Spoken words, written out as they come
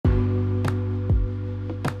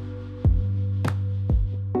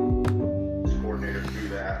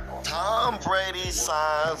Brady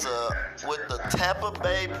signs with the Tampa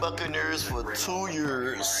Bay Buccaneers for 2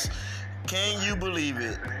 years. Can you believe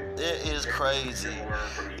it? It is crazy.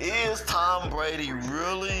 Is Tom Brady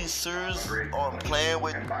really serious on playing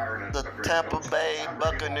with the Tampa Bay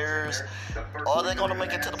Buccaneers? Are they going to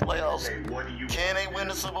make it to the playoffs? Can they win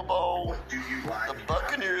the Super Bowl? The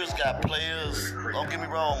Buccaneers got players, don't get me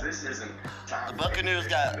wrong, the Buccaneers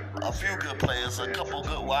got a few good players, a couple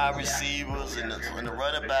good wide receivers and the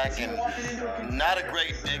running back, and not a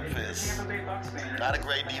great defense. Not a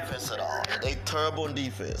great defense at all. They terrible in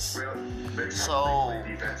defense. So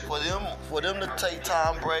for them to take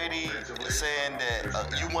Tom Brady and saying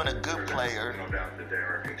that you want a good player,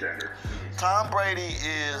 Tom Brady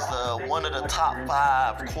is one of the top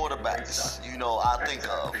 5 quarterbacks, I think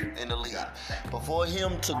of in the league. But for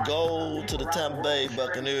him to go to the Tampa Bay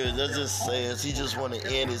Buccaneers, that just says he just want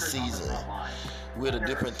to end his season with a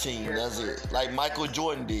different team. That's it. Like Michael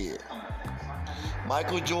Jordan did.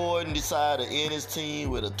 Michael Jordan decided to end his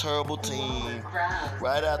team with a terrible team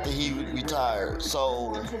right after he retired.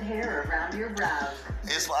 So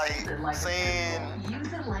it's like saying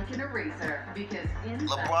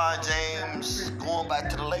LeBron James going back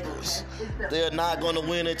to the Lakers. They're not going to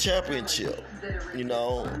win a championship.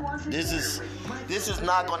 This is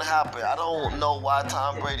not going to happen. I don't know why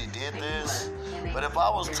Tom Brady did this, but if I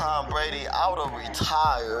was Tom Brady, I would have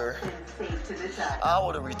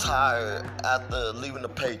retired after leaving the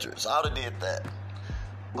Patriots. I would have did that.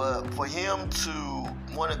 But for him to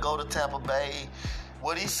want to go to Tampa Bay,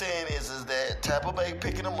 what he's saying is that Tampa Bay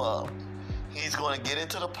picking him up, he's going to get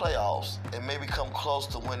into the playoffs and maybe come close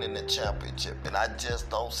to winning the championship. And I just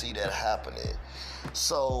don't see that happening.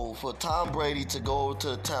 So for Tom Brady to go to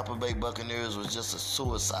the Tampa Bay Buccaneers was just a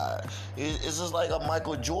suicide. It's just like a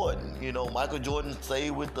Michael Jordan. Michael Jordan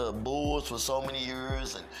stayed with the Bulls for so many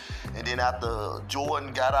years, and then after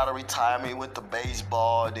Jordan got out of retirement, he went to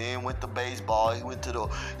baseball. Then went to baseball, he went to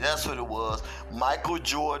that's what it was. Michael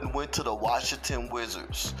Jordan went to the Washington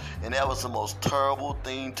Wizards, and that was the most terrible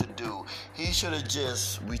thing to do. He should have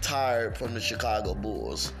just retired from the Chicago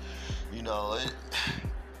Bulls.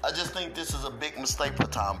 I just think this is a big mistake for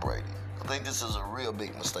Tom Brady. I think this is a real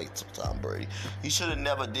big mistake for Tom Brady. He should have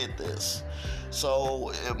never did this.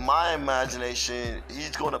 So, in my imagination,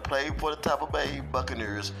 he's going to play for the Tampa Bay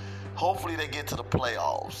Buccaneers. Hopefully, they get to the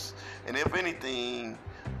playoffs. And if anything,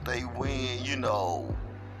 they win,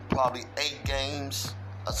 probably 8 games.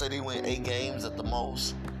 I say they win 8 games at the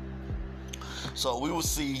most. So, we will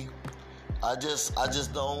see. I just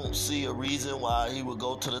don't see a reason why he would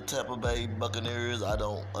go to the Tampa Bay Buccaneers. I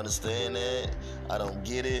don't understand that. I don't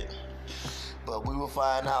get it. But we will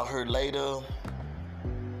find out here later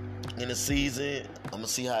in the season. I'm going to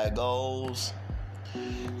see how it goes.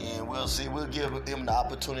 And we'll see. We'll give him the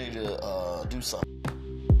opportunity to do something.